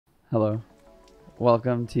Hello.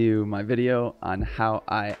 Welcome to my video on how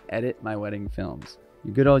I edit my wedding films.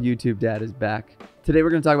 Your good old YouTube dad is back. Today we're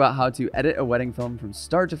going to talk about how to edit a wedding film from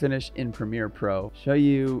start to finish in Premiere Pro. Show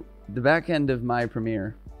you the back end of my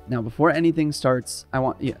Premiere. Now before anything starts, I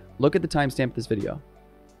want you look at the timestamp of this video.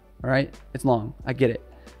 All right, it's long, I get it.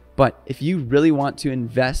 But if you really want to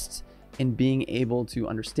invest in being able to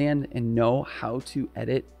understand and know how to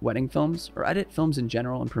edit wedding films or edit films in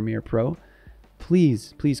general in Premiere Pro,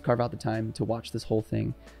 please carve out the time to watch this whole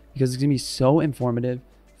thing, because it's gonna be so informative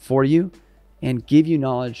for you and give you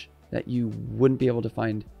knowledge that you wouldn't be able to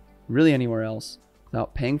find really anywhere else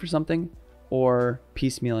without paying for something or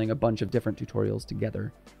piecemealing a bunch of different tutorials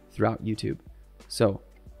together throughout YouTube. So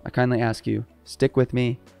I kindly ask you, stick with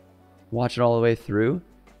me, watch it all the way through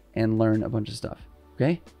and learn a bunch of stuff,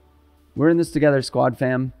 okay? We're in this together, squad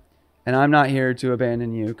fam, and I'm not here to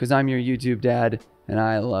abandon you because I'm your YouTube dad and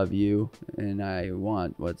I love you and I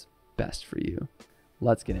want what's best for you.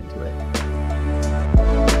 Let's get into it.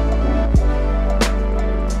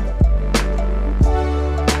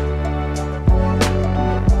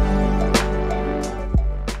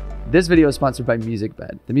 This video is sponsored by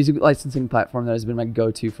MusicBed, the music licensing platform that has been my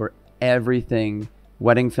go-to for everything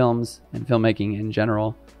wedding films and filmmaking in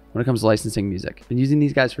general when it comes to licensing music. I've been using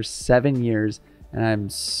these guys for 7 years and I'm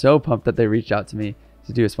so pumped that they reached out to me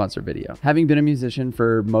to do a sponsored video. Having been a musician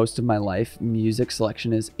for most of my life, music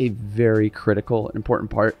selection is a very critical and important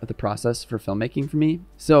part of the process for filmmaking for me.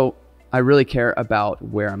 So I really care about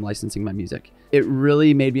where I'm licensing my music. It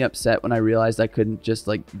really made me upset when I realized I couldn't just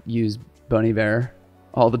use Bon Iver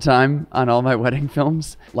all the time on all my wedding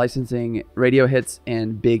films. Licensing radio hits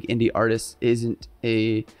and big indie artists isn't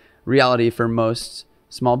a reality for most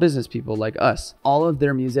small business people like us. All of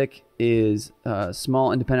their music is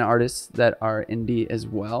small independent artists that are indie as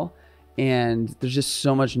well. And there's just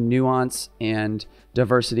so much nuance and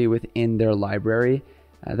diversity within their library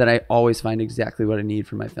that I always find exactly what I need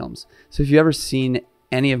for my films. So if you've ever seen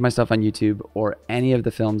any of my stuff on YouTube or any of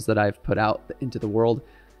the films that I've put out into the world,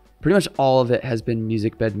 pretty much all of it has been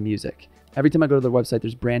MusicBed music. Every time I go to their website,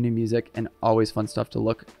 there's brand new music and always fun stuff to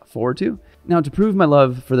look forward to. Now, to prove my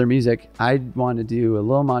love for their music, I want to do a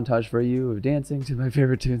little montage for you of dancing to my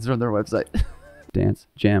favorite tunes from their website. Dance,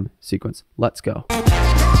 jam, sequence. Let's go.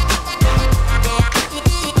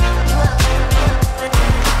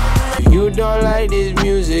 You don't like this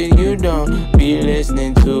music, you don't be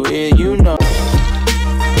listening to it, you know.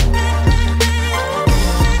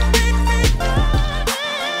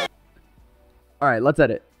 All right, let's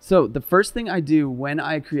edit. So the first thing I do when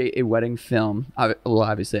I create a wedding film,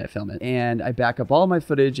 obviously I film it, and I back up all of my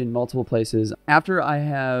footage in multiple places. After I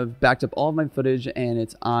have backed up all of my footage and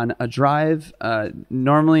it's on a drive,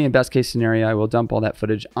 normally in best case scenario, I will dump all that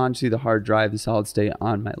footage onto the hard drive, the solid state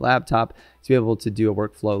on my laptop to be able to do a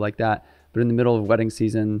workflow like that. But in the middle of wedding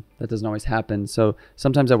season, that doesn't always happen. So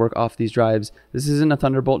sometimes I work off these drives. This isn't a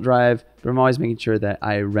Thunderbolt drive, but I'm always making sure that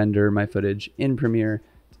I render my footage in Premiere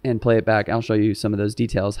and play it back. I'll show you some of those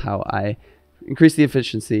details, how I increase the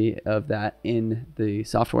efficiency of that in the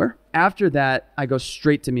software. After that, I go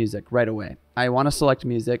straight to music right away. I want to select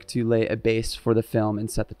music to lay a base for the film and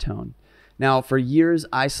set the tone. Now, for years,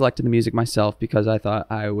 I selected the music myself because I thought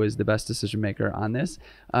I was the best decision maker on this,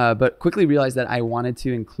 but quickly realized that I wanted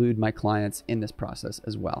to include my clients in this process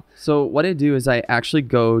as well. So what I do is I actually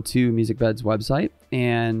go to MusicBed's website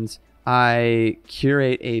and I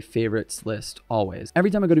curate a favorites list always. Every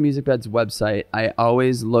time I go to MusicBed's website, I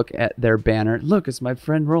always look at their banner. Look, it's my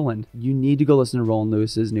friend Roland. You need to go listen to Roland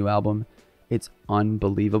Lewis's new album. It's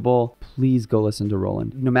unbelievable. Please go listen to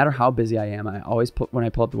Roland. No matter how busy I am, I always when I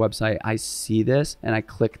pull up the website, I see this and I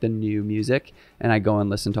click the new music and I go and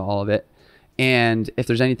listen to all of it. And if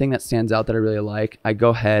there's anything that stands out that I really like, I go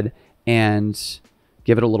ahead and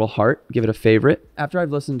give it a little heart, give it a favorite. After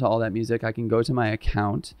I've listened to all that music, I can go to my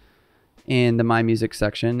account in the My Music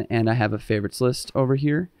section and I have a favorites list over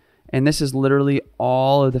here. And this is literally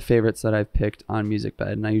all of the favorites that I've picked on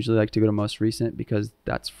MusicBed. And I usually like to go to most recent because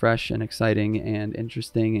that's fresh and exciting and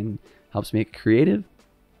interesting and helps make it creative.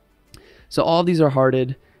 So all of these are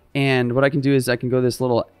hearted. And what I can do is I can go to this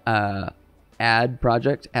little add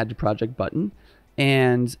to project button.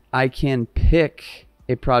 And I can pick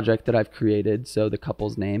a project that I've created. So the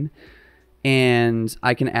couple's name. And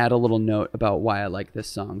I can add a little note about why I like this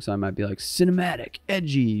song. So I might be like cinematic,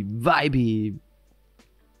 edgy, vibey,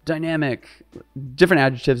 dynamic, different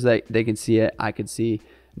adjectives that they can see it. I could see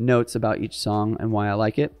notes about each song and why I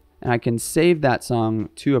like it. And I can save that song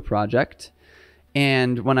to a project.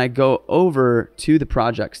 And when I go over to the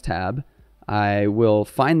projects tab, I will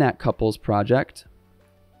find that couple's project,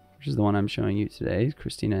 which is the one I'm showing you today,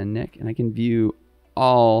 Christina and Nick. And I can view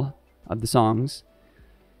all of the songs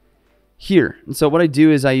here. And so what I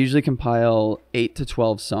do is I usually compile 8 to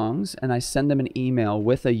 12 songs and I send them an email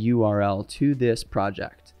with a URL to this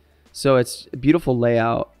project. So it's a beautiful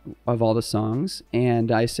layout of all the songs.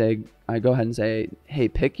 And I go ahead and say, hey,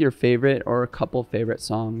 pick your favorite or a couple favorite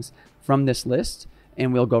songs from this list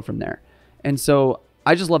and we'll go from there. And so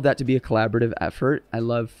I just love that to be a collaborative effort. I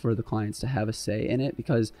love for the clients to have a say in it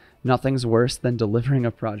because nothing's worse than delivering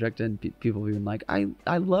a project and people being like,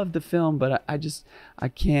 I love the film, but I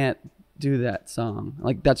can't do that song.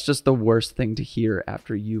 Like, that's just the worst thing to hear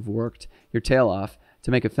after you've worked your tail off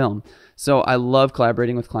to make a film. So I love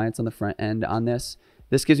collaborating with clients on the front end on this.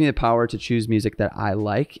 This gives me the power to choose music that I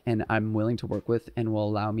like and I'm willing to work with and will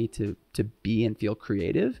allow me to be and feel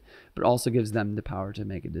creative, but also gives them the power to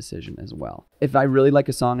make a decision as well. If I really like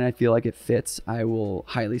a song and I feel like it fits, I will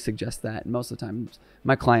highly suggest that. And most of the time,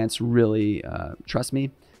 my clients really trust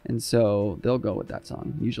me. And so they'll go with that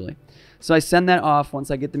song usually. So I send that off.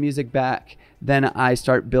 Once I get the music back, then I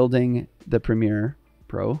start building the Premiere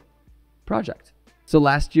Pro project. So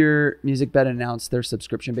last year, MusicBed announced their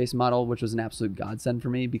subscription-based model, which was an absolute godsend for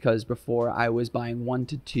me because before I was buying 1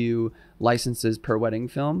 to 2 licenses per wedding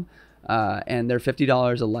film, and they're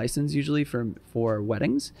 $50 a license usually for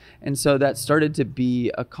weddings. And so that started to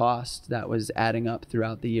be a cost that was adding up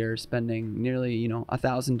throughout the year, spending nearly,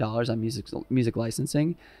 $1,000 on music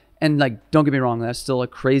licensing. And like, don't get me wrong, that's still a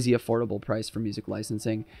crazy affordable price for music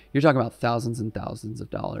licensing. You're talking about thousands and thousands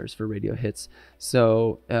of dollars for radio hits.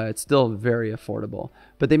 So it's still very affordable.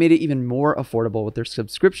 But they made it even more affordable with their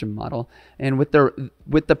subscription model. And with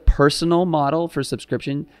the personal model for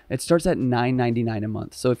subscription, it starts at $9.99 a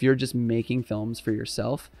month. So if you're just making films for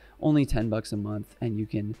yourself, only $10 a month, and you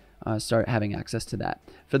can start having access to that.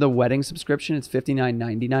 For the wedding subscription, it's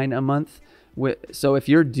 $59.99 a month. So if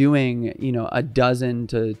you're doing, a dozen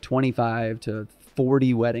to 25 to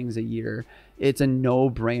 40 weddings a year, it's a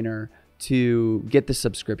no-brainer to get the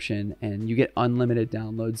subscription and you get unlimited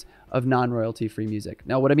downloads of non-royalty free music.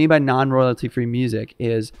 Now, what I mean by non-royalty free music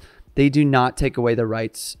is they do not take away the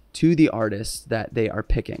rights to the artists that they are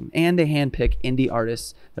picking. And they handpick indie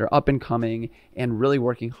artists that are up and coming and really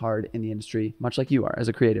working hard in the industry, much like you are as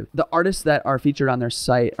a creative. The artists that are featured on their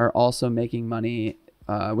site are also making money,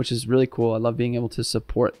 which is really cool. I love being able to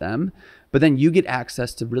support them. But then you get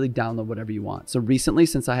access to really download whatever you want. So recently,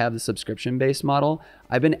 since I have the subscription-based model,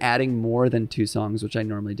 I've been adding more than 2 songs, which I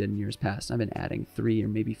normally did in years past. I've been adding 3 or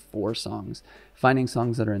maybe 4 songs, finding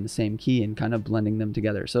songs that are in the same key and kind of blending them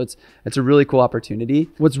together. So it's a really cool opportunity.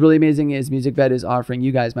 What's really amazing is MusicBed is offering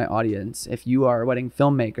you guys, my audience, if you are wedding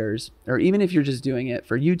filmmakers, or even if you're just doing it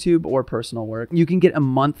for YouTube or personal work, you can get a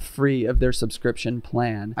month free of their subscription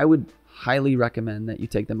plan. I would highly recommend that you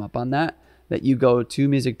take them up on that you go to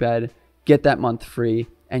MusicBed, get that month free,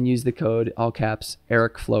 and use the code, all caps,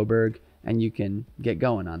 Eric Floberg, and you can get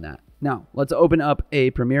going on that. Now, let's open up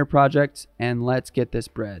a Premiere project and let's get this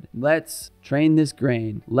bread. Let's train this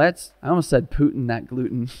grain. I almost said Putin that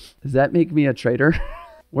gluten. Does that make me a traitor?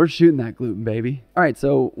 We're shooting that gluten, baby. All right,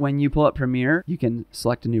 so when you pull up Premiere, you can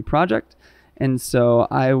select a new project. And so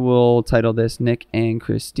I will title this Nick and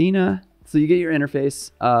Christina. So you get your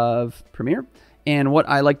interface of Premiere. And what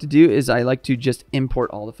I like to do is I like to just import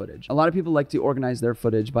all the footage. A lot of people like to organize their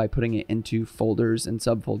footage by putting it into folders and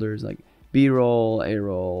subfolders like B-roll,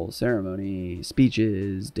 A-roll, ceremony,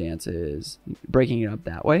 speeches, dances, breaking it up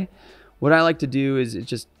that way. What I like to do is it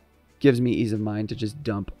just gives me ease of mind to just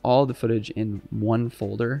dump all the footage in one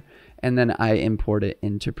folder and then I import it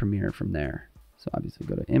into Premiere from there. So obviously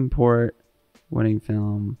go to import, wedding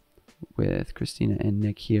film with Christina and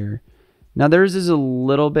Nick here. Now theirs is a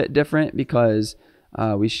little bit different because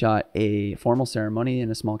we shot a formal ceremony in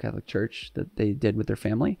a small Catholic church that they did with their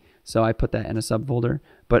family. So I put that in a subfolder,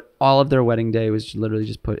 but all of their wedding day was literally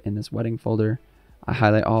just put in this wedding folder. I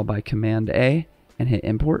highlight all by Command A and hit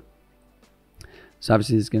import. So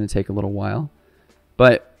obviously this is going to take a little while,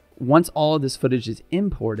 but once all of this footage is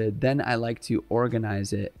imported, then I like to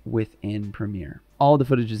organize it within Premiere. All the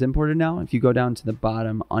footage is imported now. If you go down to the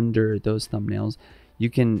bottom under those thumbnails, you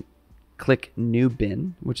can click new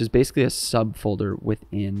bin, which is basically a subfolder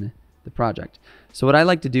within the project. So what I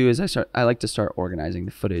like to do is I like to start organizing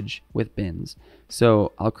the footage with bins.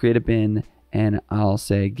 So I'll create a bin and I'll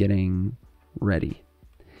say getting ready.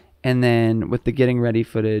 And then with the getting ready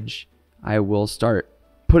footage, I will start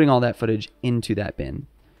putting all that footage into that bin.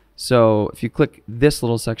 So if you click this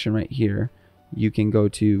little section right here, you can go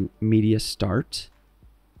to media start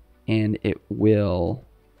and it will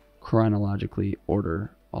chronologically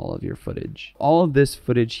order all of your footage. All of this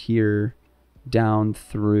footage here down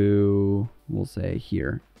through, we'll say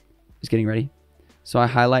here, is getting ready. So I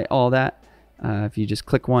highlight all that. If you just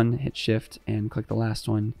click one, hit shift and click the last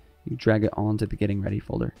one, you drag it all into the getting ready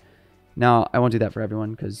folder. Now I won't do that for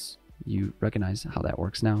everyone because you recognize how that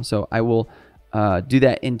works now. So I will do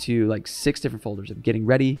that into like 6 different folders of getting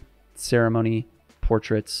ready, ceremony,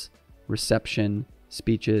 portraits, reception,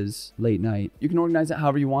 speeches, late night. You can organize it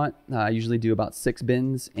however you want. I usually do about 6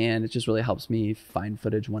 bins, and it just really helps me find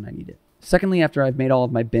footage when I need it. Secondly, after I've made all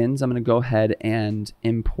of my bins, I'm going to go ahead and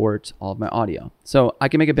import all of my audio. So I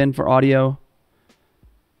can make a bin for audio.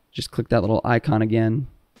 Just click that little icon again,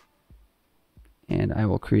 and I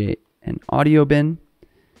will create an audio bin.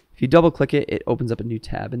 If you double click it, it opens up a new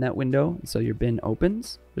tab in that window. So your bin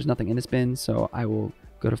opens. There's nothing in this bin, so I will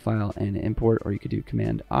go to File and Import, or you could do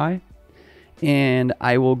Command I. And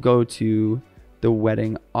I will go to the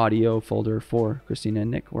wedding audio folder for Christina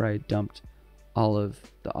and Nick, where I dumped all of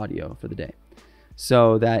the audio for the day.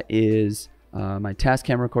 So that is my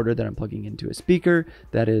Tascam recorder that I'm plugging into a speaker.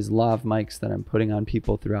 That is lav mics that I'm putting on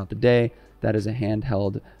people throughout the day. That is a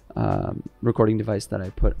handheld recording device that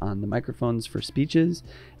I put on the microphones for speeches.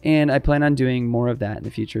 And I plan on doing more of that in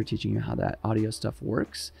the future, teaching you how that audio stuff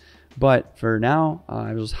works. But for now,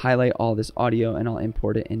 I will just highlight all this audio and I'll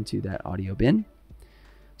import it into that audio bin.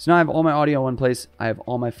 So now I have all my audio in one place. I have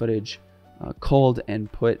all my footage culled and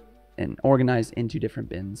put and organized into different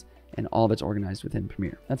bins, and all of it's organized within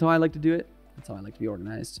Premiere. That's how I like to do it. That's how I like to be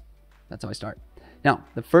organized. That's how I start. Now,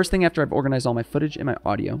 the first thing after I've organized all my footage and my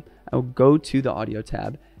audio, I will go to the audio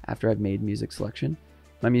tab after I've made music selection.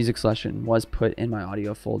 My music selection was put in my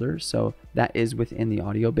audio folder, so that is within the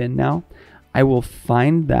audio bin now. I will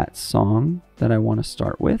find that song that I want to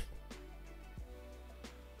start with,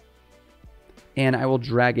 and I will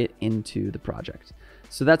drag it into the project.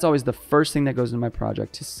 So that's always the first thing that goes into my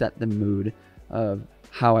project to set the mood of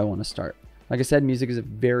how I want to start. Like I said, music is a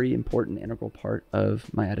very important integral part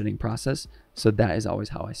of my editing process. So that is always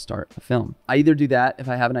how I start a film. I either do that if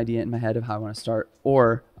I have an idea in my head of how I want to start,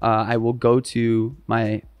 or I will go to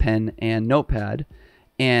my pen and notepad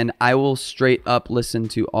and I will straight up listen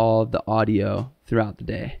to all of the audio throughout the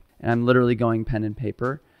day. And I'm literally going pen and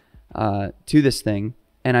paper to this thing,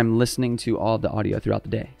 and I'm listening to all of the audio throughout the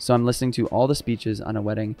day. So I'm listening to all the speeches on a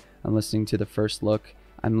wedding. I'm listening to the first look.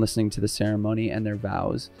 I'm listening to the ceremony and their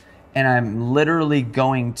vows. And I'm literally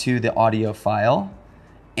going to the audio file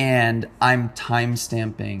and I'm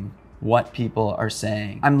timestamping what people are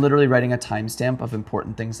saying. I'm literally writing a timestamp of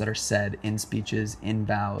important things that are said in speeches, in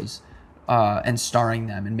vows, and starring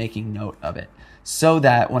them and making note of it, so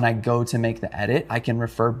that when I go to make the edit, I can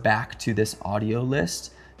refer back to this audio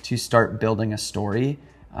list to start building a story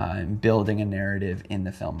and building a narrative in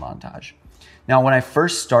the film montage. Now, when I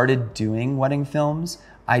first started doing wedding films,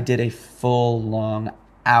 I did a full long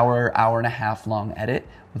hour and a half long edit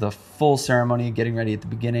with a full ceremony, getting ready at the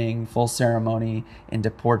beginning, full ceremony, into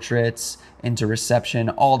portraits, into reception,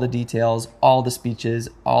 all the details, all the speeches,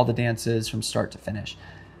 all the dances from start to finish.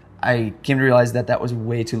 I came to realize that that was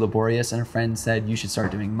way too laborious, and a friend said you should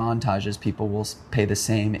start doing montages. People will pay the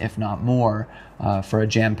same, if not more, for a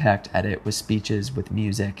jam-packed edit with speeches, with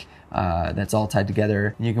music, that's all tied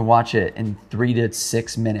together. You can watch it in 3 to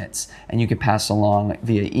 6 minutes, and you can pass along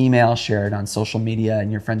via email, share it on social media,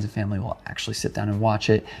 and your friends and family will actually sit down and watch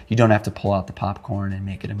it. You don't have to pull out the popcorn and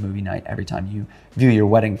make it a movie night every time you view your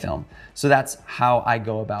wedding film. So that's how I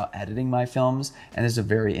go about editing my films, and this is a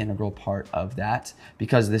very integral part of that,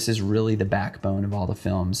 because this is really the backbone of all the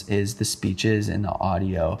films, is the speeches and the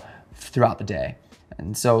audio throughout the day.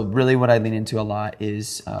 And so really what I lean into a lot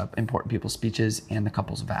is important people's speeches and the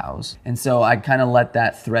couple's vows. And so I kind of let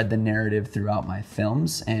that thread the narrative throughout my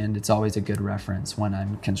films, and it's always a good reference when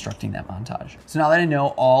I'm constructing that montage. So now that I know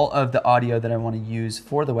all of the audio that I want to use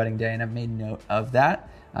for the wedding day, and I've made note of that,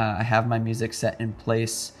 I have my music set in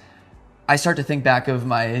place, I start to think back of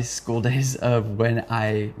my school days of when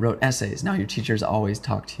I wrote essays. Now, your teachers always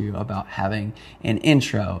talk to you about having an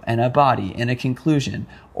intro and a body and a conclusion,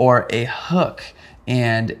 or a hook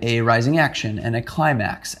and a rising action and a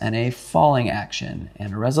climax and a falling action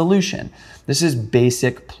and a resolution. This is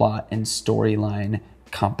basic plot and storyline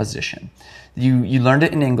composition. You learned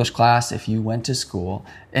it in English class if you went to school,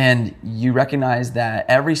 and you recognize that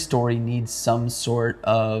every story needs some sort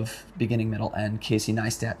of beginning, middle, end. Casey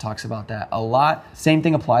Neistat talks about that a lot. Same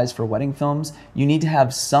thing applies for wedding films. You need to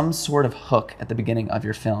have some sort of hook at the beginning of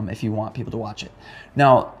your film if you want people to watch it.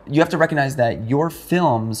 Now, you have to recognize that your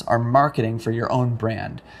films are marketing for your own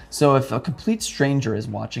brand. So if a complete stranger is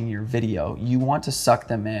watching your video, you want to suck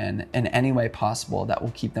them in any way possible that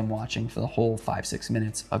will keep them watching for the whole 5-6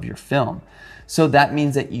 minutes of your film. So that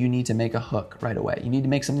means that you need to make a hook right away. You need to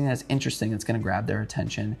make make something that's interesting, that's going to grab their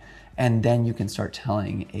attention, and then you can start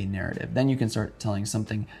telling a narrative. Then you can start telling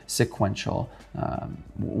something sequential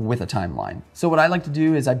with a timeline. So what I like to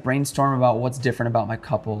do is I brainstorm about what's different about my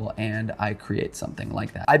couple, and I create something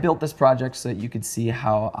like that. I built this project so that you could see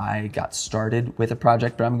how I got started with a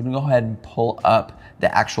project, but I'm going to go ahead and pull up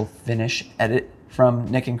the actual finish edit from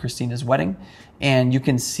Nick and Christina's wedding, and you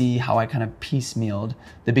can see how I kind of piecemealed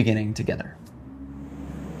the beginning together.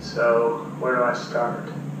 So where do I start?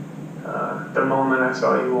 The moment I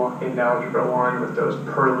saw you walk into Algebra 1 with those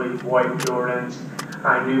pearly white Jordans,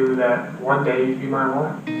 I knew that one day you'd be my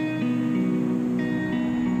wife.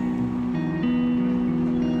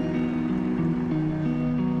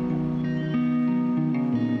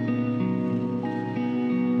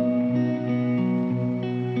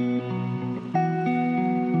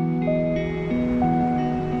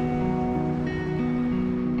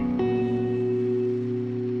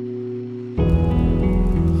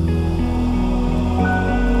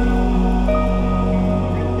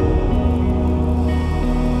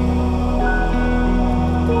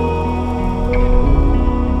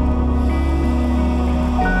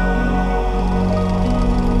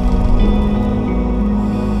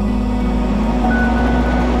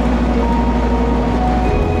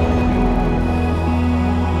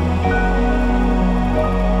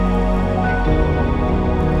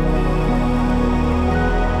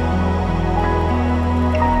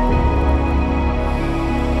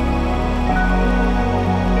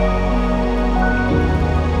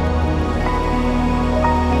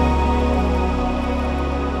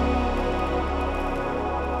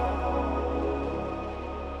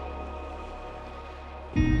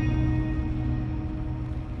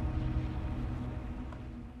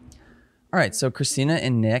 All right, so Christina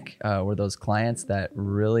and Nick were those clients that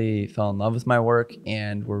really fell in love with my work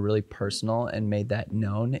and were really personal and made that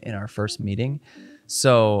known in our first meeting.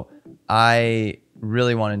 So I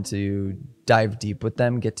really wanted to dive deep with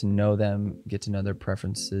them, get to know their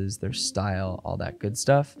preferences, their style, all that good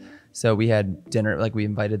stuff. So we had dinner, like we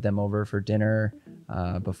invited them over for dinner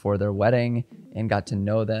before their wedding and got to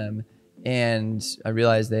know them. And I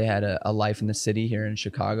realized they had a life in the city here in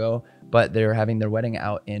Chicago, but they're having their wedding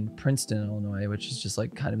out in Princeton, Illinois, which is just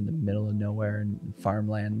like kind of in the middle of nowhere and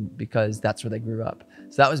farmland, because that's where they grew up.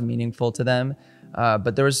 So that was meaningful to them.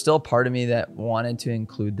 But there was still part of me that wanted to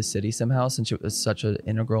include the city somehow, since it was such an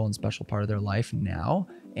integral and special part of their life now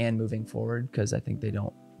and moving forward, because I think they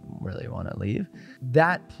don't really want to leave.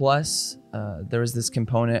 That plus there was this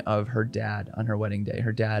component of her dad on her wedding day.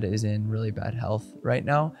 Her dad is in really bad health right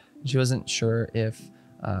now. She wasn't sure if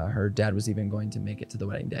her dad was even going to make it to the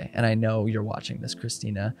wedding day. And I know you're watching this,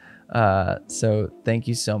 Christina. So thank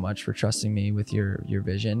you so much for trusting me with your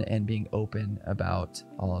vision and being open about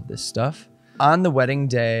all of this stuff. On the wedding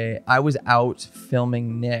day, I was out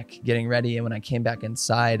filming Nick getting ready. And when I came back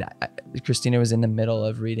inside, Christina was in the middle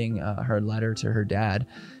of reading her letter to her dad.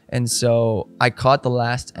 And so I caught the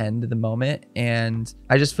last end of the moment, and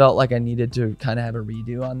I just felt like I needed to kind of have a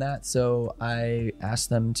redo on that. So I asked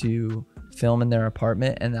them to film in their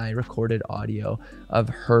apartment, and I recorded audio of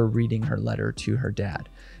her reading her letter to her dad.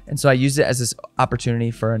 And so I used it as this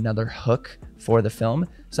opportunity for another hook for the film.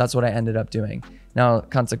 So that's what I ended up doing. Now,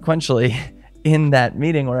 consequentially, in that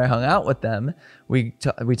meeting where I hung out with them, we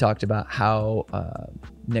talked about how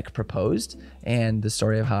Nick proposed and the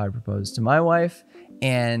story of how I proposed to my wife.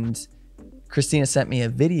 And Christina sent me a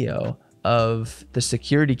video of the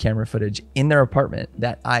security camera footage in their apartment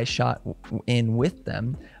that I shot in with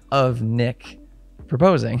them of Nick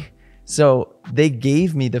proposing. So they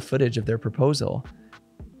gave me the footage of their proposal.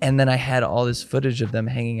 And then I had all this footage of them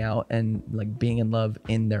hanging out and like being in love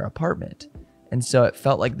in their apartment. And so it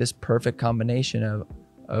felt like this perfect combination of,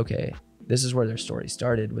 okay, this is where their story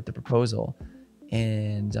started with the proposal,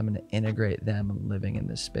 and I'm going to integrate them living in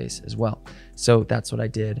this space as well. So that's what I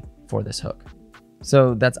did for this hook.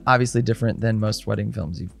 So that's obviously different than most wedding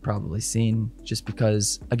films you've probably seen, just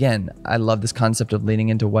because, again, I love this concept of leaning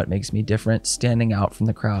into what makes me different, standing out from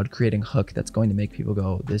the crowd, creating a hook that's going to make people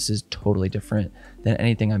go, this is totally different than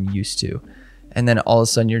anything I'm used to. And then all of a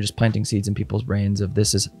sudden you're just planting seeds in people's brains of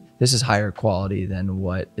this is higher quality than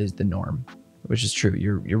what is the norm, which is true.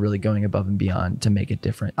 You're really going above and beyond to make it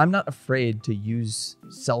different. I'm not afraid to use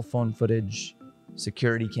cell phone footage,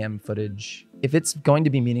 security cam footage. If it's going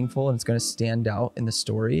to be meaningful and it's going to stand out in the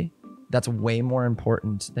story, that's way more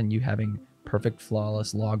important than you having perfect,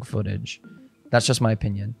 flawless log footage. That's just my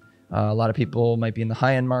opinion. A lot of people might be in the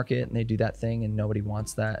high-end market and they do that thing and nobody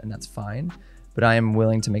wants that, and that's fine. But I am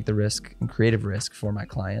willing to make the risk and creative risk for my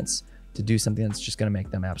clients to do something that's just going to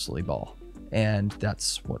make them absolutely ball. And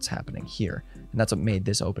that's what's happening here. And that's what made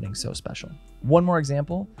this opening so special. One more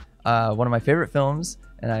example, one of my favorite films,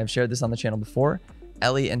 and I've shared this on the channel before,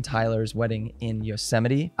 Ellie and Tyler's wedding in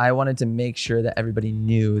Yosemite. I wanted to make sure that everybody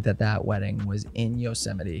knew that that wedding was in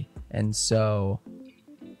Yosemite. And so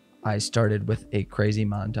I started with a crazy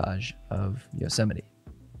montage of Yosemite.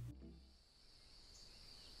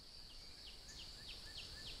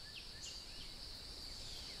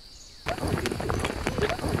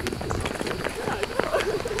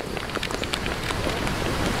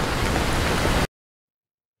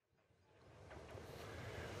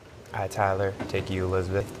 I, Tyler, take you,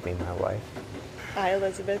 Elizabeth, to be my wife. I,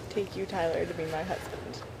 Elizabeth, take you, Tyler, to be my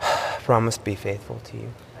husband. I promise to be faithful to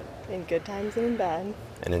you. In good times and in bad.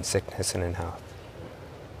 And in sickness and in health.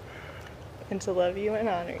 And to love you and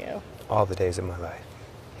honor you. All the days of my life.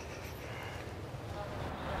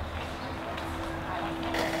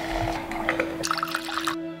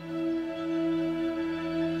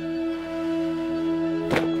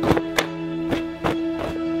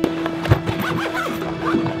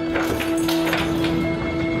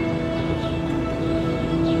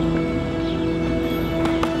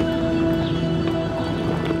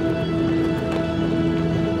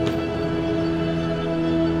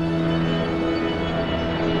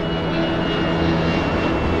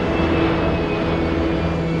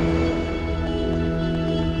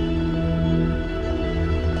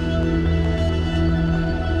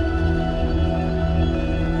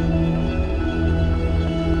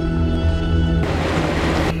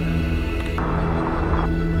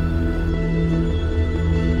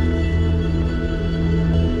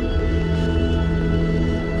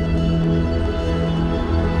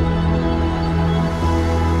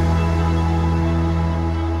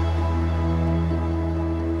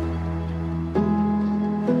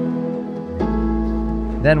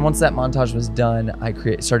 Then once that montage was done, I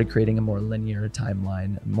started creating a more linear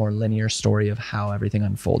timeline, a more linear story of how everything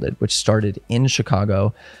unfolded, which started in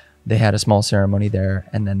Chicago. They had a small ceremony there,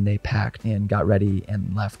 and then they packed and got ready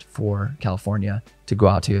and left for California to go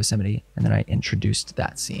out to Yosemite. And then I introduced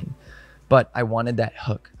that scene. But I wanted that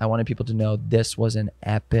hook. I wanted people to know this was an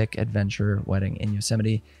epic adventure wedding in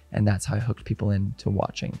Yosemite. And that's how I hooked people into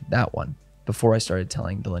watching that one before I started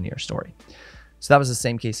telling the linear story. So that was the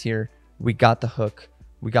same case here. We got the hook.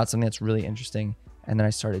 We got something that's really interesting, and then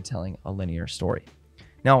I started telling a linear story.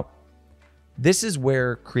 Now, this is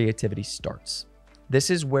where creativity starts.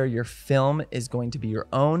 This is where your film is going to be your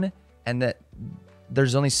own, and that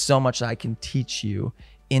there's only so much that I can teach you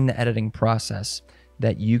in the editing process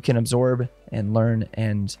that you can absorb and learn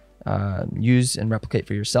and use and replicate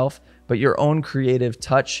for yourself. But your own creative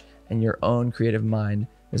touch and your own creative mind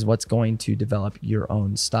is what's going to develop your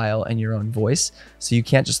own style and your own voice. So you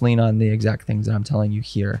can't just lean on the exact things that I'm telling you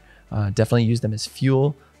here. Definitely use them as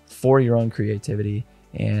fuel for your own creativity,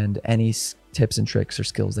 and any tips and tricks or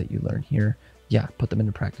skills that you learn here, yeah, put them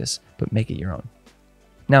into practice, but make it your own.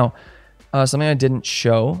 Now, something I didn't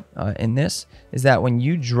show in this is that when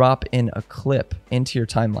you drop in a clip into your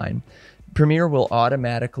timeline, Premiere will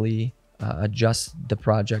automatically adjust the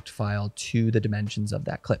project file to the dimensions of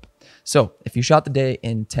that clip. So if you shot the day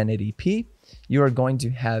in 1080p, you are going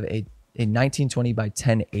to have a 1920 by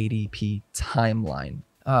 1080p timeline.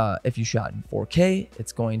 If you shot in 4K,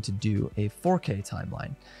 it's going to do a 4K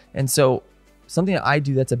timeline. And so something that I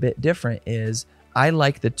do that's a bit different is I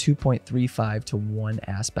like the 2.35 to 1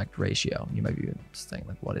 aspect ratio. You might be saying,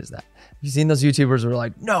 like, what is that? You've seen those YouTubers who are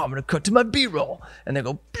like, no, I'm going to cut to my B-roll. And they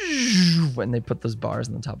go, and they put those bars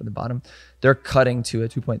on the top and the bottom. They're cutting to a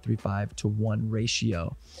 2.35 to 1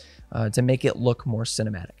 ratio to make it look more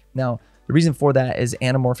cinematic. Now, the reason for that is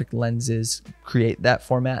anamorphic lenses create that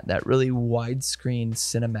format, that really widescreen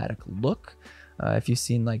cinematic look. If you've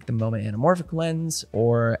seen like the Moment anamorphic lens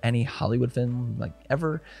or any Hollywood film like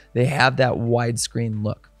ever, they have that widescreen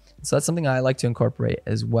look. So that's something I like to incorporate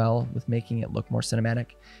as well with making it look more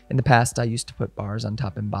cinematic. In the past, I used to put bars on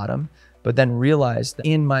top and bottom, but then realized that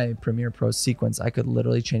in my Premiere Pro sequence, I could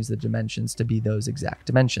literally change the dimensions to be those exact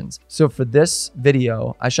dimensions. So for this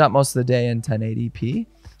video, I shot most of the day in 1080p.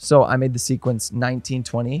 So I made the sequence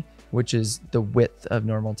 1920, which is the width of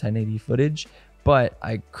normal 1080 footage, but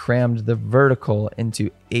I crammed the vertical into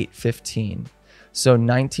 815. So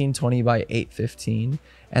 1920 by 815,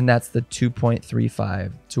 and that's the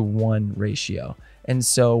 2.35 to 1 ratio. And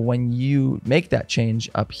so when you make that change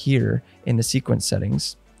up here in the sequence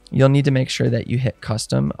settings, you'll need to make sure that you hit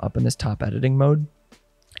custom up in this top editing mode,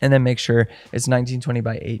 and then make sure it's 1920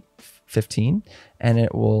 by 815, and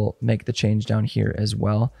it will make the change down here as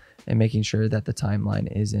well, and making sure that the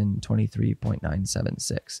timeline is in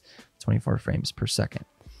 23.976, 24 frames per second.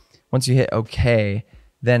 Once you hit OK,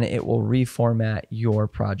 then it will reformat your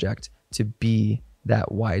project to be that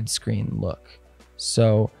widescreen look.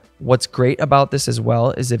 So what's great about this as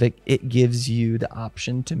well is if it gives you the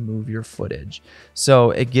option to move your footage.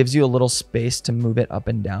 So it gives you a little space to move it up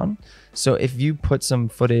and down. So if you put some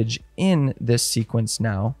footage in this sequence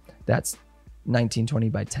now, that's 1920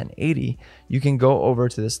 by 1080, you can go over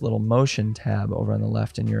to this little motion tab over on the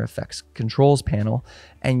left in your effects controls panel,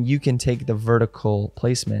 and you can take the vertical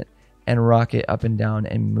placement and rock it up and down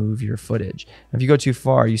and move your footage. If you go too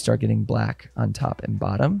far, you start getting black on top and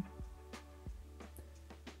bottom,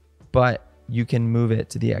 but you can move it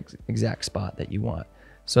to the exact spot that you want.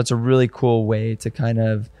 So it's a really cool way to kind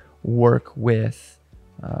of work with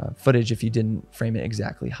footage if you didn't frame it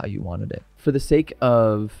exactly how you wanted it. For the sake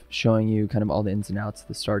of showing you kind of all the ins and outs of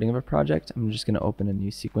the starting of a project, I'm just going to open a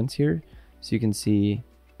new sequence here so you can see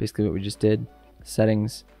basically what we just did.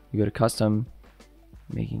 Settings, you go to custom,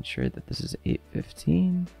 making sure that this is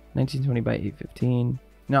 815, 1920 by 815.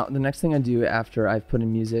 Now, the next thing I do after I've put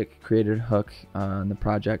in music, created a hook on the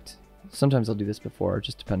project, sometimes I'll do this before,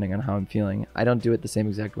 just depending on how I'm feeling. I don't do it the same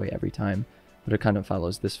exact way every time, but it kind of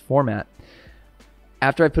follows this format.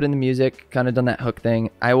 After I put in the music, kind of done that hook thing,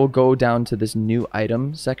 I will go down to this new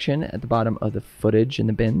item section at the bottom of the footage in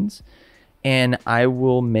the bins, and I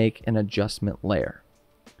will make an adjustment layer.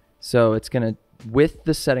 So it's going to, with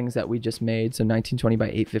the settings that we just made, so 1920 by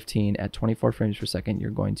 815 at 24 frames per second, you're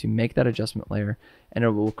going to make that adjustment layer, and it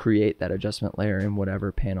will create that adjustment layer in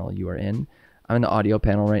whatever panel you are in. I'm in the audio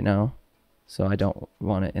panel right now, so I don't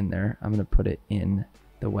want it in there. I'm going to put it in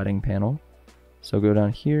the wedding panel. So go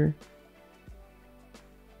down here,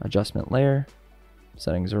 adjustment layer,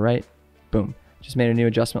 settings are right, boom, just made a new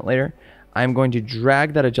adjustment layer. I'm going to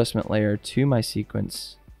drag that adjustment layer to my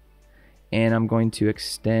sequence, and I'm going to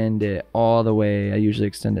extend it all the way. I usually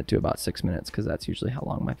extend it to about 6 minutes because that's usually how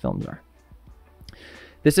long my films are.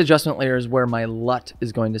 This adjustment layer is where my LUT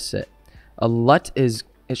is going to sit. A LUT is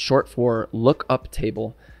short for look up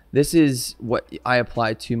table. This is what I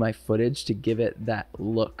apply to my footage to give it that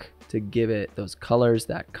look, to give it those colors,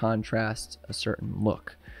 that contrast, a certain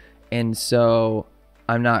look. And so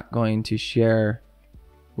I'm not going to share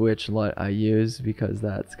which LUT I use because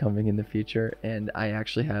that's coming in the future, and I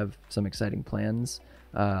actually have some exciting plans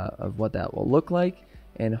of what that will look like,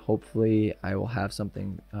 and hopefully I will have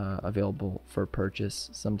something available for purchase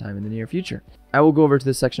sometime in the near future. I will go over to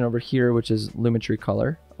this section over here, which is Lumetri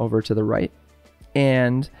color, over to the right,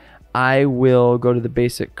 and I will go to the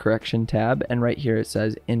basic correction tab, and right here it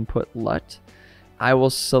says input LUT. I will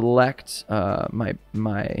select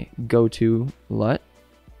my go-to LUT.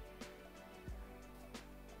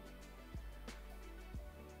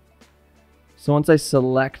 So once I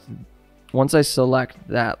select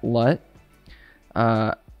that LUT,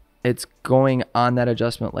 it's going on that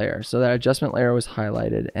adjustment layer. So that adjustment layer was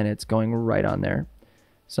highlighted and it's going right on there.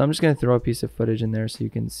 So I'm just going to throw a piece of footage in there so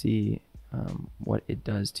you can see what it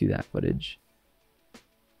does to that footage.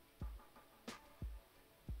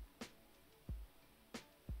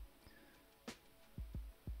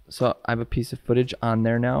 So I have a piece of footage on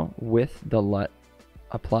there now with the LUT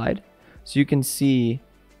applied. So you can see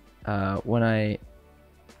when I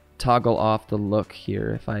toggle off the look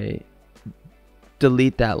here, if I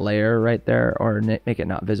delete that layer right there or make it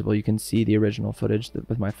not visible, you can see the original footage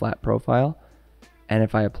with my flat profile. And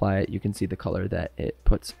if I apply it, you can see the color that it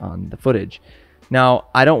puts on the footage. Now,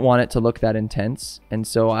 I don't want it to look that intense, and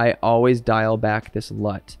so I always dial back this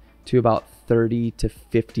LUT to about 30 to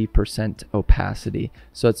 50% opacity,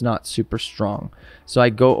 so it's not super strong. So I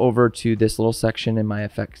go over to this little section in my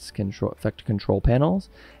effect control panels,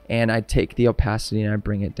 and I take the opacity and I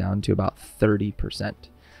bring it down to about 30%.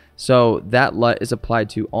 So that LUT is applied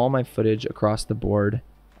to all my footage across the board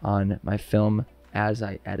on my film as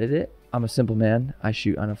I edit it. I'm a simple man. I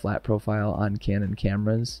shoot on a flat profile on Canon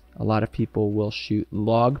cameras. A lot of people will shoot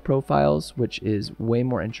log profiles, which is way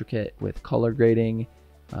more intricate with color grading,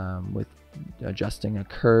 with adjusting a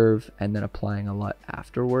curve and then applying a LUT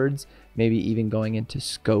afterwards, maybe even going into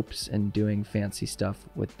scopes and doing fancy stuff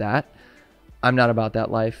with that. I'm not about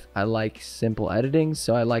that life. I like simple editing,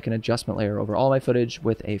 so I like an adjustment layer over all my footage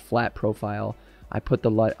with a flat profile. I put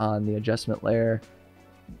the LUT on the adjustment layer,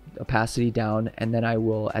 opacity down, and then I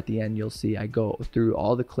will, at the end, you'll see I go through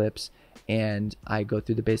all the clips and I go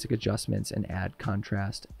through the basic adjustments and add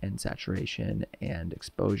contrast and saturation and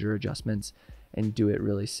exposure adjustments and do it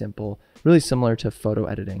really simple, really similar to photo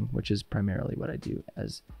editing, which is primarily what I do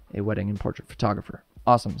as a wedding and portrait photographer.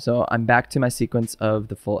 Awesome. So I'm back to my sequence of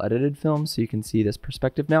the full edited film, so you can see this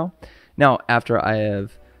perspective now. Now, after I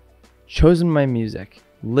have chosen my music,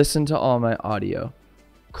 listened to all my audio,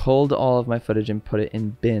 culled all of my footage and put it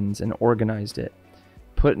in bins and organized it,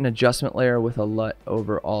 put an adjustment layer with a LUT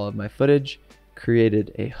over all of my footage,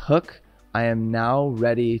 created a hook. I am now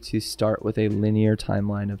ready to start with a linear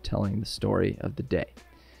timeline of telling the story of the day.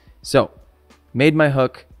 So, made my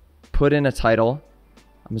hook, put in a title.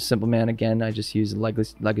 I'm a simple man again. I just use a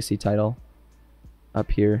legacy title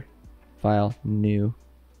up here, file, new,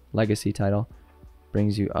 legacy title.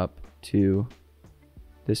 Brings you up to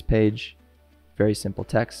this page. Very simple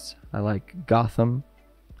text. I like Gotham.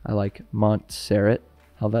 I like Montserrat,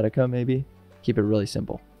 Helvetica maybe. Keep it really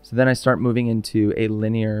simple. So then I start moving into a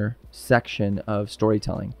linear section of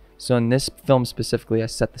storytelling. So in this film specifically, I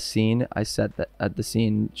set the scene. I set the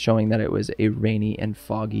scene showing that it was a rainy and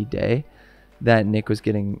foggy day, that Nick was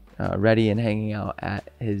getting ready and hanging out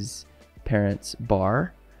at his parents'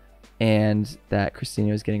 bar, and that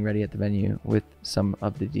Christina was getting ready at the venue with some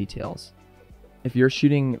of the details. If you're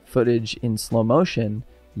shooting footage in slow motion,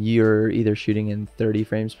 you're either shooting in 30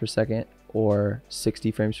 frames per second or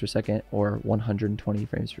 60 frames per second or 120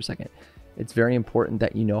 frames per second. It's very important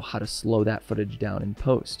that you know how to slow that footage down in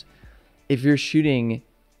post. If you're shooting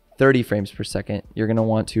 30 frames per second, you're going to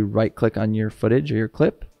want to right click on your footage or your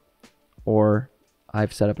clip, or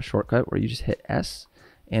I've set up a shortcut where you just hit S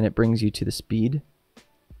and it brings you to the speed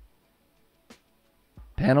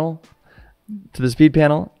panel,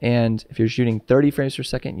 and if you're shooting 30 frames per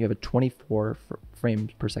second, you have a 24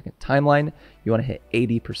 frames per second timeline. You want to hit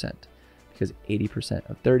 80% because 80%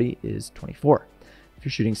 of 30 is 24. If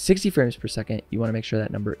you're shooting 60 frames per second, you want to make sure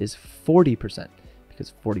that number is 40%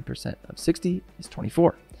 because 40% of 60 is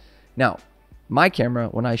 24. Now, my camera,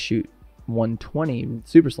 when I shoot 120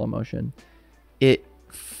 super slow motion, it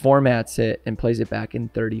formats it and plays it back in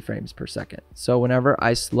 30 frames per second. So whenever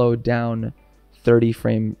I slow down 30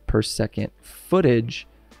 frame per second footage,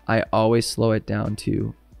 I always slow it down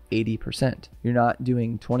to 80%. You're not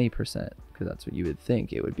doing 20% because that's what you would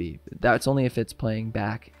think it would be. That's only if it's playing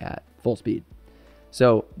back at full speed.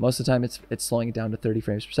 So most of the time it's slowing it down to 30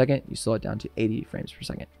 frames per second. You slow it down to 80 frames per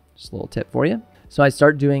second. Just a little tip for you. So I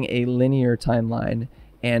start doing a linear timeline,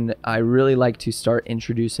 and I really like to start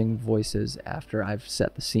introducing voices after I've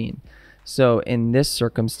set the scene. So in this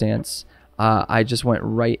circumstance, I just went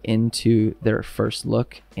right into their first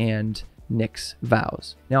look and Nick's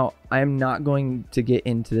vows. Now, I'm not going to get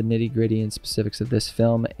into the nitty gritty and specifics of this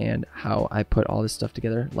film and how I put all this stuff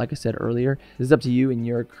together. Like I said earlier, this is up to you and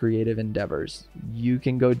your creative endeavors. You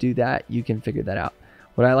can go do that. You can figure that out.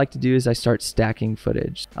 What I like to do is I start stacking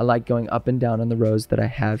footage. I like going up and down on the rows that I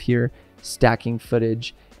have here, stacking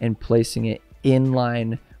footage and placing it in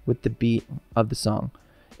line with the beat of the song.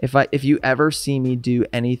 If you ever see me do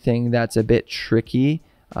anything that's a bit tricky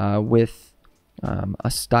with a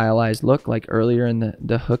stylized look, like earlier in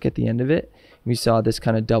the hook at the end of it, we saw this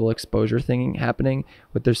kind of double exposure thing happening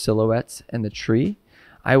with their silhouettes and the tree.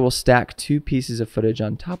 I will stack two pieces of footage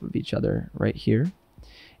on top of each other right here,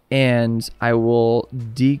 and I will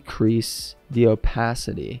decrease the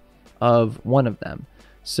opacity of one of them.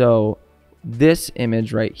 So this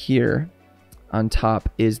image right here on top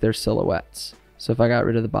is their silhouettes. So if I got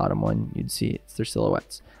rid of the bottom one, you'd see it's their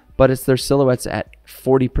silhouettes. But it's their silhouettes at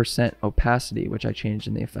 40% opacity, which I changed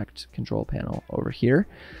in the effect control panel over here.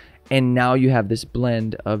 And now you have this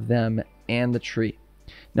blend of them and the tree.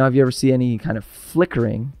 Now, if you ever see any kind of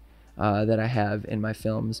flickering that I have in my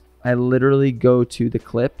films, I literally go to the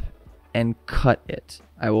clip and cut it.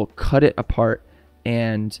 I will cut it apart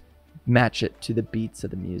and match it to the beats of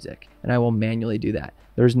the music. And I will manually do that.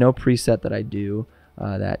 There's no preset that I do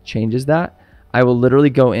that changes that. I will literally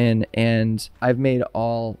go in, and I've made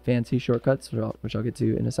all fancy shortcuts, which I'll get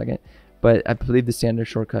to in a second. But I believe the standard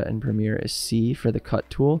shortcut in Premiere is C for the cut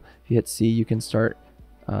tool. If you hit C, you can start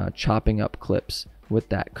chopping up clips with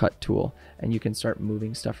that cut tool, and you can start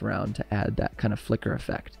moving stuff around to add that kind of flicker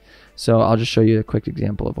effect. So I'll just show you a quick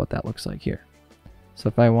example of what that looks like here. So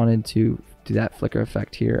if I wanted to do that flicker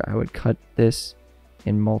effect here, I would cut this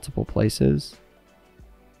in multiple places,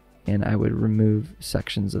 and I would remove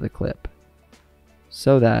sections of the clip,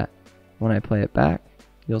 so that when I play it back,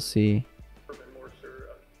 you'll see,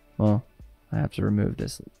 well, I have to remove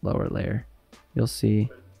this lower layer. You'll see.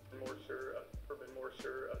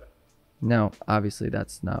 Now, obviously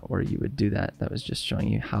that's not where you would do that. That was just showing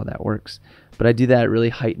you how that works. But I do that at really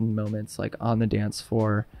heightened moments, like on the dance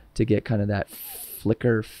floor, to get kind of that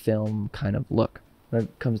flicker film kind of look. When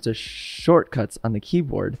it comes to shortcuts on the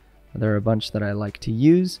keyboard, there are a bunch that I like to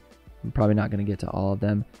use. I'm probably not going to get to all of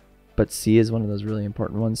them, but C is one of those really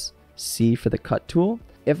important ones. C for the cut tool.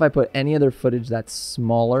 If I put any other footage that's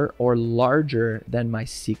smaller or larger than my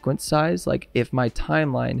sequence size, like if my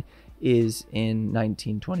timeline is in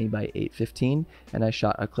 1920 by 815 and I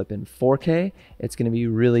shot a clip in 4K, it's going to be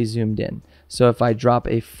really zoomed in. So if I drop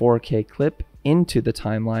a 4K clip into the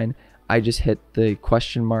timeline, I just hit the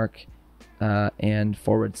question mark and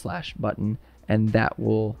 / button, and that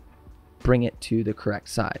will bring it to the correct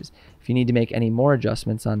size. If you need to make any more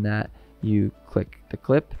adjustments on that, you click the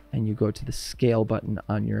clip and you go to the scale button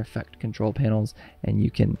on your effect control panels, and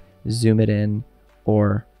you can zoom it in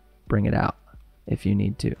or bring it out if you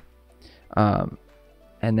need to.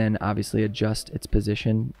 And then obviously adjust its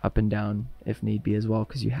position up and down if need be as well,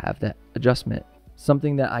 because you have that adjustment.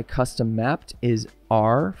 Something that I custom mapped is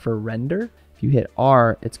R for render. If you hit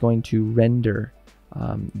R, it's going to render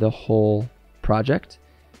the whole project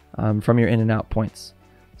from your in and out points.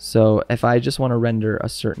 So if I just want to render a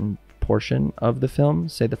certain portion of the film,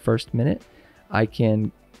 say the first minute, I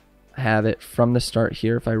can have it from the start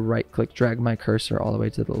here. If I right click, drag my cursor all the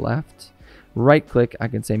way to the left, right click, I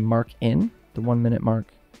can say mark in the 1 minute mark.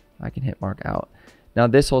 I can hit mark out. Now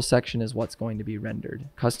this whole section is what's going to be rendered.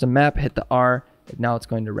 Custom map, hit the R, now it's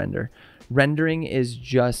going to render. Rendering is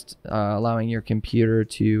just allowing your computer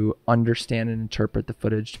to understand and interpret the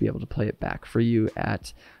footage to be able to play it back for you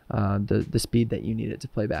at the speed that you need it to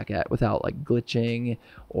play back at without like glitching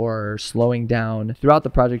or slowing down. Throughout the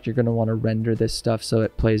project, you're going to want to render this stuff so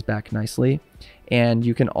it plays back nicely. And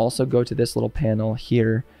you can also go to this little panel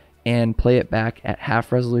here and play it back at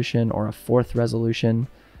half resolution or a fourth resolution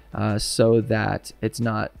so that it's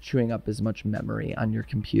not chewing up as much memory on your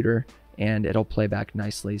computer, and it'll play back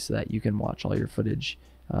nicely so that you can watch all your footage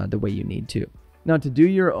the way you need to. Now, to do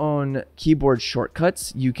your own keyboard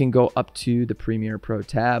shortcuts, you can go up to the Premiere Pro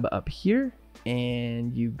tab up here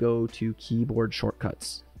and you go to keyboard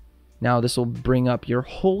shortcuts. Now this will bring up your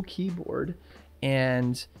whole keyboard,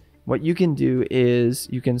 and what you can do is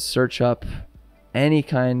you can search up any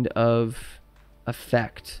kind of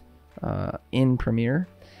effect in Premiere.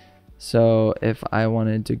 So if I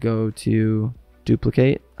wanted to go to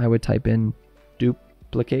duplicate, I would type in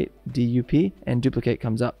duplicate, D-U-P, and duplicate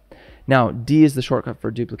comes up. Now D is the shortcut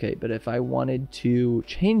for duplicate, but if I wanted to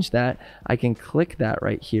change that, I can click that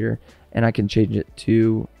right here and I can change it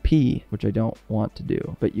to P, which I don't want to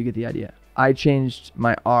do, but you get the idea. I changed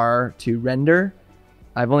my R to render.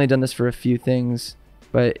 I've only done this for a few things,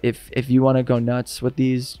 but if you want to go nuts with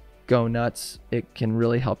these, go nuts. It can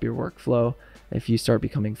really help your workflow if you start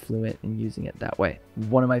becoming fluent in using it that way.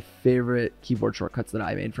 One of my favorite keyboard shortcuts that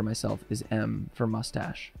I made for myself is M for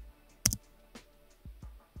mustache.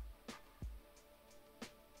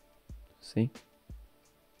 See?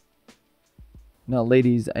 Now,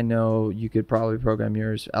 ladies, I know you could probably program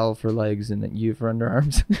yours L for legs and then U for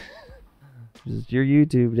underarms. Just your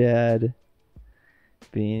YouTube dad.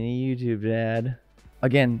 Being a YouTube dad.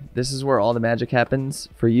 Again, this is where all the magic happens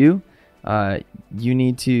for you. You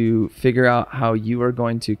need to figure out how you are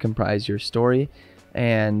going to comprise your story,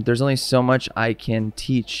 and there's only so much I can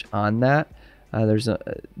teach on that.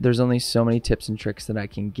 There's only so many tips and tricks that I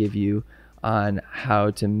can give you on how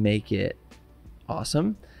to make it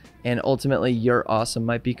awesome, and ultimately your awesome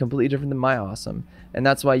might be completely different than my awesome, and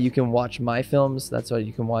that's why you can watch my films. That's why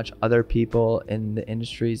you can watch other people in the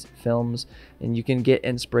industry's films, and you can get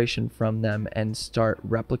inspiration from them and start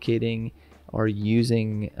replicating or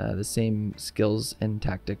using the same skills and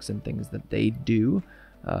tactics and things that they do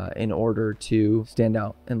in order to stand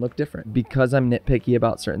out and look different. Because I'm nitpicky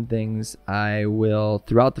about certain things, I will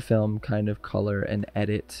throughout the film kind of color and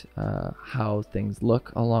edit how things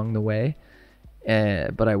look along the way,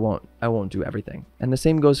 but I won't do everything. And the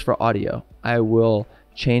same goes for audio. I will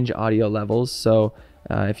change audio levels. So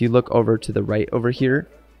if you look over to the right over here,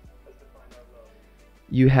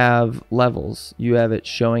 you have levels. You have it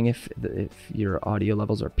showing if your audio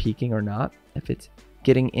levels are peaking or not. If it's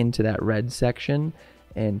getting into that red section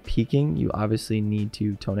and peaking, you obviously need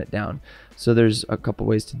to tone it down. So there's a couple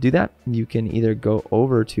ways to do that. You can either go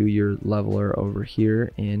over to your leveler over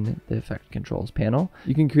here in the effect controls panel.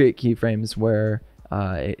 You can create keyframes where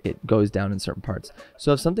it goes down in certain parts.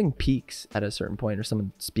 So if something peaks at a certain point or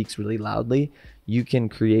someone speaks really loudly, you can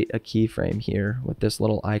create a keyframe here with this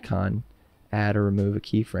little icon, add or remove a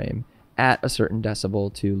keyframe at a certain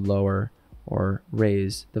decibel to lower or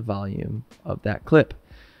raise the volume of that clip.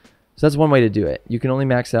 So that's one way to do it. You can only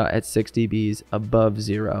max out at 6 dBs above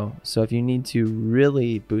 0. So if you need to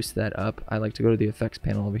really boost that up, I like to go to the effects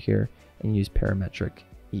panel over here and use parametric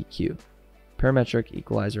EQ. Parametric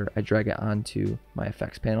equalizer, I drag it onto my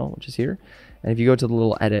effects panel, which is here. And if you go to the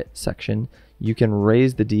little edit section, you can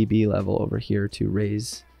raise the dB level over here to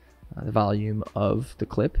raise the volume of the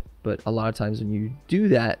clip. But a lot of times when you do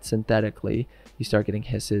that synthetically, you start getting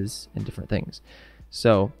hisses and different things.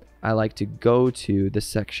 So I like to go to the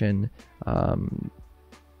section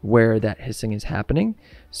where that hissing is happening.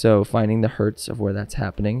 So finding the hertz of where that's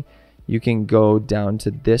happening, you can go down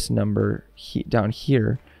to this number down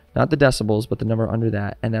here, not the decibels, but the number under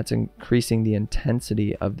that, and that's increasing the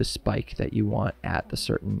intensity of the spike that you want at the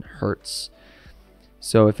certain hertz.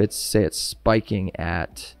 So if it's, say it's spiking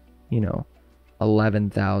at,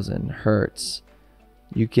 11,000 hertz,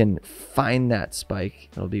 you can find that spike.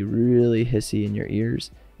 It'll be really hissy in your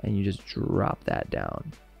ears, and you just drop that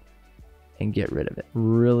down and get rid of it.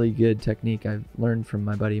 Really good technique I've learned from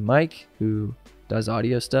my buddy Mike, who does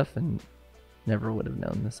audio stuff and never would have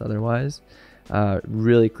known this otherwise.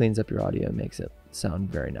 Really cleans up your audio and makes it sound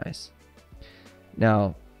very nice.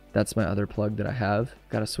 Now, that's my other plug that I have.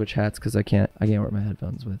 Got to switch hats because I can't wear my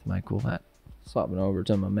headphones with my cool hat. Swapping over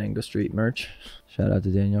to my Mango Street merch. Shout out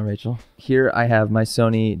to Danielle, Rachel. Here I have my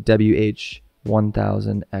Sony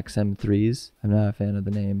WH-1000 XM3s. I'm not a fan of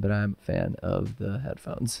the name, but I'm a fan of the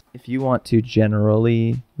headphones. If you want to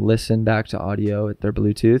generally listen back to audio, they're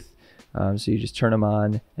Bluetooth. So you just turn them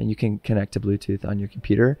on and you can connect to Bluetooth on your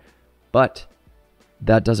computer. But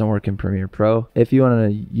that doesn't work in Premiere Pro. If you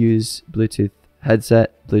want to use Bluetooth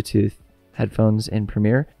headset, Bluetooth headphones in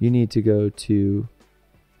Premiere, you need to go to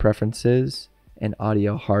Preferences and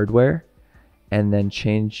Audio Hardware, and then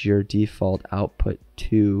change your default output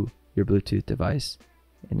to your Bluetooth device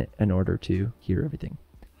in order to hear everything.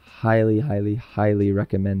 Highly, highly, highly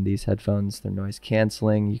recommend these headphones. They're noise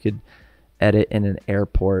canceling. You could edit in an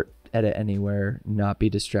airport, edit anywhere, not be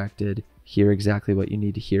distracted, hear exactly what you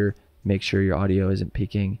need to hear, make sure your audio isn't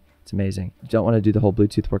peaking. It's amazing. If you don't want to do the whole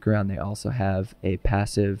Bluetooth workaround, they also have a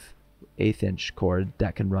passive 1/8 inch cord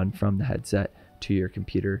that can run from the headset to your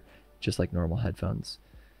computer, just like normal headphones.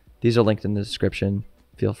 These are linked in the description.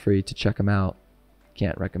 Feel free to check them out.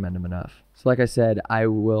 Can't recommend them enough. So like I said, I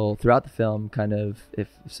will, throughout the film, kind of,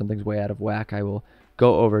 if something's way out of whack, I will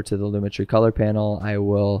go over to the Lumetri color panel. I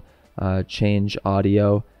will change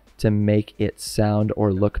audio to make it sound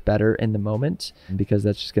or look better in the moment, because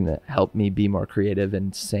that's just gonna help me be more creative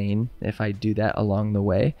and sane if I do that along the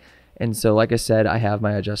way. And so like I said, I have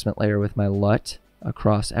my adjustment layer with my LUT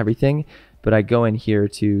across everything, but I go in here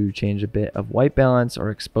to change a bit of white balance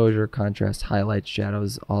or exposure, contrast, highlights,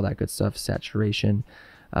 shadows, all that good stuff, saturation.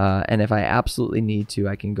 And if I absolutely need to,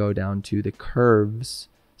 I can go down to the curves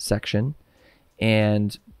section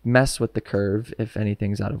and mess with the curve if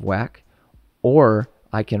anything's out of whack, or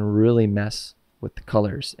I can really mess with the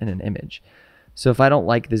colors in an image. So if I don't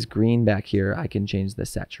like this green back here, I can change the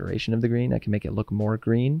saturation of the green. I can make it look more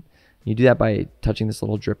green. You do that by touching this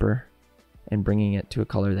little dripper and bringing it to a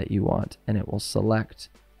color that you want, and it will select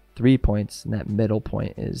 3 points, and that middle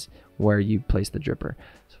point is where you place the dripper.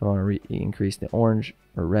 So if I want to increase the orange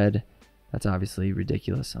or red, that's obviously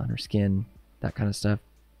ridiculous on her skin, that kind of stuff.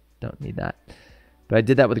 Don't need that. But I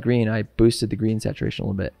did that with green. I boosted the green saturation a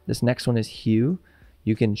little bit. This next one is hue.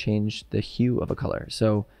 You can change the hue of a color.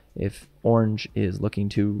 So if orange is looking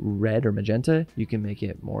too red or magenta, you can make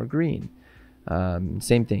it more green.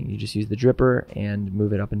 Same thing, you just use the dripper and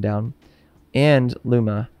move it up and down. And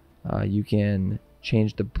Luma, you can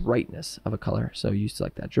change the brightness of a color. So you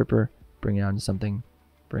select that dripper, bring it on to something,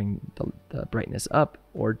 bring the brightness up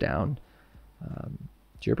or down to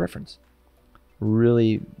your preference.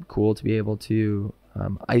 Really cool to be able to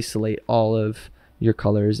isolate all of your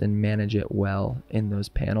colors and manage it well in those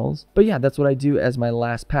panels. But yeah, that's what I do as my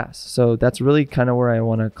last pass. So that's really kind of where I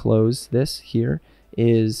want to close this here,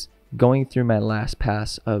 is going through my last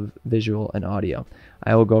pass of visual and audio.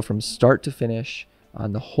 I will go from start to finish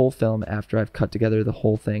on the whole film after I've cut together the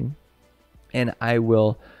whole thing, and I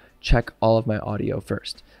will check all of my audio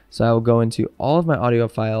first. So I will go into all of my audio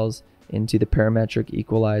files, into the parametric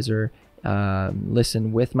equalizer,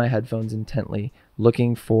 listen with my headphones intently,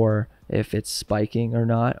 looking for if it's spiking or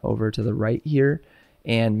not over to the right here,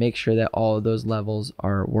 and make sure that all of those levels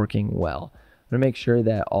are working well. I'm gonna make sure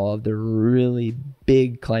that all of the really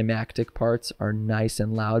big climactic parts are nice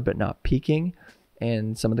and loud but not peaking,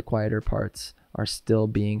 and some of the quieter parts are still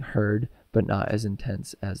being heard but not as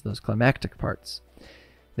intense as those climactic parts.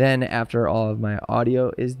 Then after all of my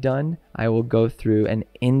audio is done, I will go through and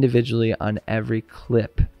individually on every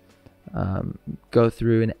clip go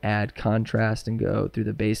through and add contrast and go through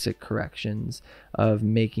the basic corrections of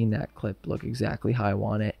making that clip look exactly how I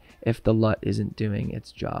want it if the LUT isn't doing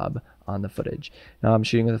its job on the footage. Now I'm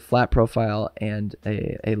shooting with a flat profile and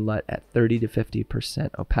a LUT at 30 to 50%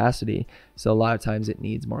 opacity, so a lot of times it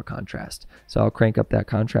needs more contrast. So I'll crank up that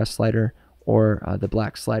contrast slider or the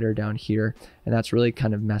black slider down here, and that's really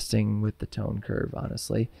kind of messing with the tone curve,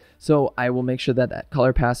 honestly. So I will make sure that that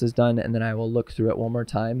color pass is done, and then I will look through it one more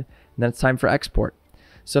time, and then it's time for export.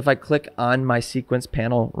 So if I click on my sequence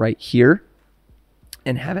panel right here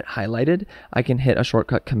and have it highlighted, I can hit a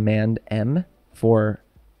shortcut Command M for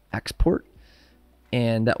export,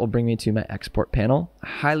 and that will bring me to my export panel. I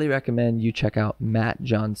highly recommend you check out Matt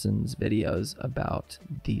Johnson's videos about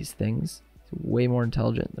these things. He's way more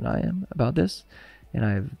intelligent than I am about this, and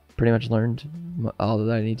I've pretty much learned all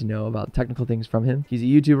that I need to know about technical things from him. He's a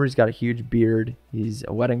YouTuber. He's got a huge beard. He's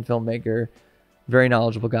a wedding filmmaker, very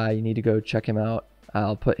knowledgeable guy. You need to go check him out.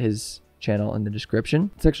 I'll put his channel in the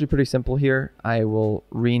description. It's actually pretty simple here. I will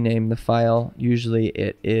rename the file. Usually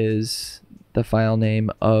it is the file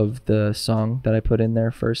name of the song that I put in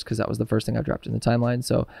there first, because that was the first thing I dropped in the timeline.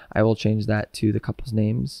 So I will change that to the couple's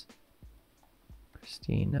names,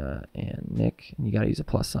 Christina and Nick. And you got to use a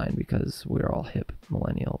plus sign because we're all hip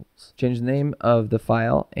millennials. Change the name of the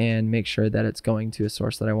file and make sure that it's going to a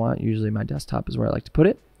source that I want. Usually my desktop is where I like to put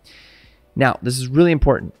it. Now, this is really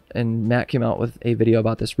important, and Matt came out with a video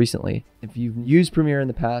about this recently. If you've used Premiere in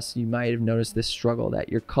the past, you might have noticed this struggle that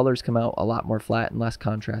your colors come out a lot more flat and less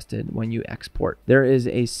contrasted when you export. There is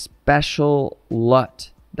a special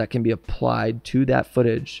LUT that can be applied to that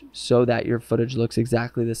footage so that your footage looks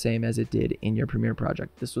exactly the same as it did in your Premiere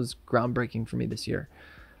project. This was groundbreaking for me this year.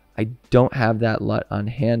 I don't have that LUT on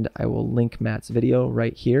hand. I will link Matt's video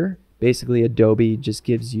right here. Basically, Adobe just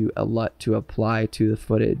gives you a LUT to apply to the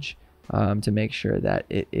footage to make sure that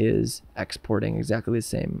it is exporting exactly the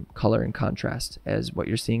same color and contrast as what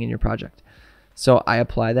you're seeing in your project. So I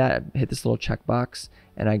apply that, hit this little checkbox,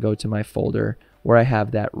 and I go to my folder where I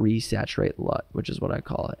have that resaturate LUT, which is what I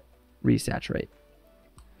call it, resaturate.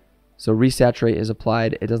 So resaturate is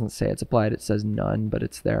applied. It doesn't say it's applied, it says none, but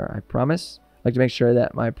it's there, I promise. I like to make sure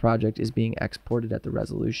that my project is being exported at the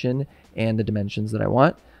resolution and the dimensions that I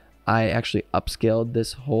want. I actually upscaled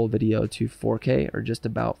this whole video to 4K, or just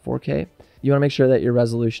about 4K. You want to make sure that your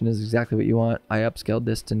resolution is exactly what you want. I upscaled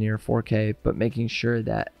this to near 4K, but making sure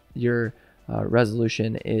that your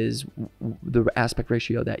resolution is the aspect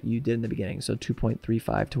ratio that you did in the beginning. So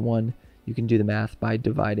 2.35 to 1. You can do the math by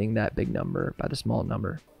dividing that big number by the small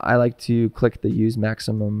number. I like to click the use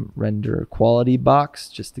maximum render quality box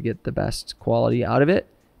just to get the best quality out of it.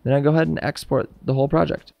 Then I go ahead and export the whole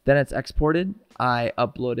project. Then it's exported. I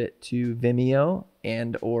upload it to Vimeo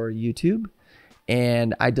and or YouTube,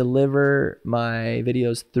 and I deliver my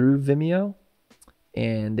videos through Vimeo,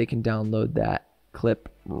 and they can download that clip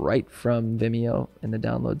right from Vimeo in the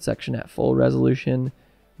download section at full resolution,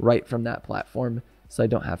 right from that platform, so I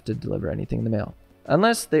don't have to deliver anything in the mail.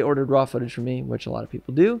 Unless they ordered raw footage from me, which a lot of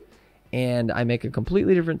people do, and I make a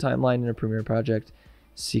completely different timeline in a Premiere project,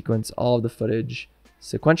 sequence all of the footage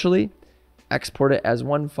sequentially, export it as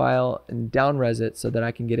one file, and down-res it so that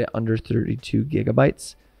I can get it under 32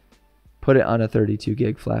 gigabytes, put it on a 32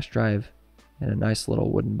 gig flash drive in a nice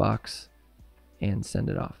little wooden box, and send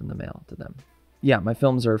it off in the mail to them. Yeah, my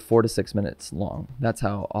films are 4 to 6 minutes long. That's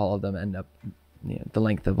how all of them end up, the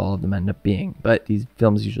length of all of them end up being. But these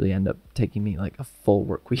films usually end up taking me like a full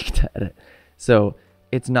work week to edit. So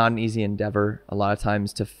it's not an easy endeavor. A lot of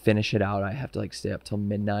times to finish it out, I have to like stay up till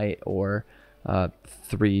midnight or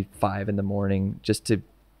 3, 5 in the morning just to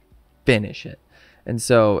finish it. And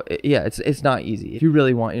so yeah, it's not easy. If you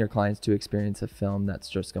really want your clients to experience a film that's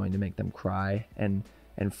just going to make them cry and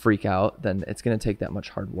freak out, then it's going to take that much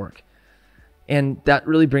hard work. And that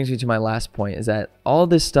really brings me to my last point, is that all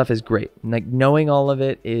this stuff is great. Like, knowing all of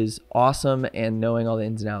it is awesome, and knowing all the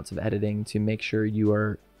ins and outs of editing to make sure you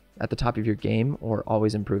are at the top of your game or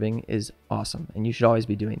always improving is awesome. And you should always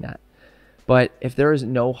be doing that. But if there is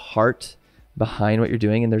no heart behind what you're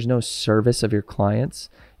doing, and there's no service of your clients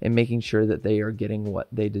and making sure that they are getting what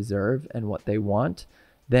they deserve and what they want,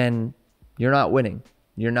 then you're not winning.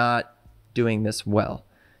 You're not doing this well.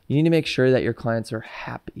 You need to make sure that your clients are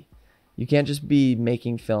happy. You can't just be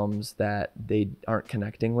making films that they aren't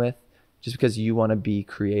connecting with just because you want to be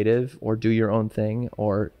creative or do your own thing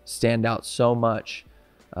or stand out so much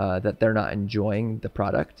that they're not enjoying the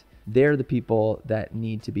product. They're the people that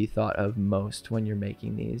need to be thought of most when you're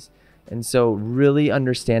making these. And so really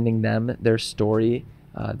understanding them, their story,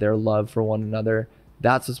 their love for one another,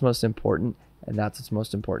 that's what's most important, and that's what's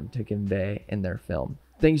most important to convey in their film.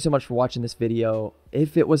 Thank you so much for watching this video.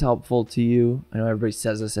 If it was helpful to you, I know everybody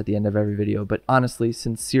says this at the end of every video, but honestly,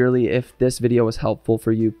 sincerely, if this video was helpful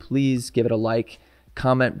for you, please give it a like,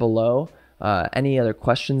 comment below. Any other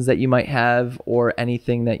questions that you might have or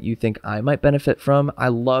anything that you think I might benefit from. I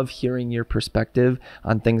love hearing your perspective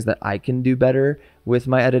on things that I can do better with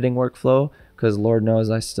my editing workflow, because Lord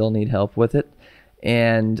knows I still need help with it.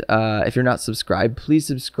 And if you're not subscribed, please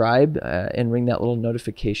subscribe and ring that little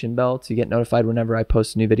notification bell to get notified whenever I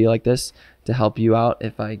post a new video like this, to help you out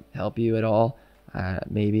if I help you at all.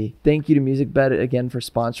 Maybe. Thank you to MusicBed again for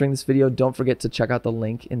sponsoring this video. Don't forget to check out the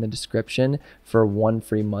link in the description for 1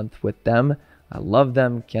 free month with them. I love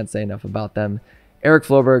them. Can't say enough about them. Eric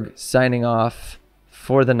Floberg signing off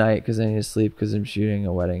for the night because I need to sleep because I'm shooting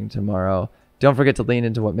a wedding tomorrow. Don't forget to lean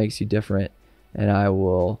into what makes you different, and I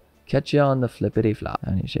will catch you on the flippity flop.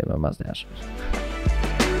 I need to shave my mustache.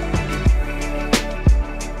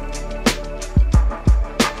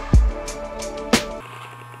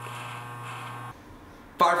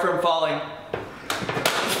 Far from falling.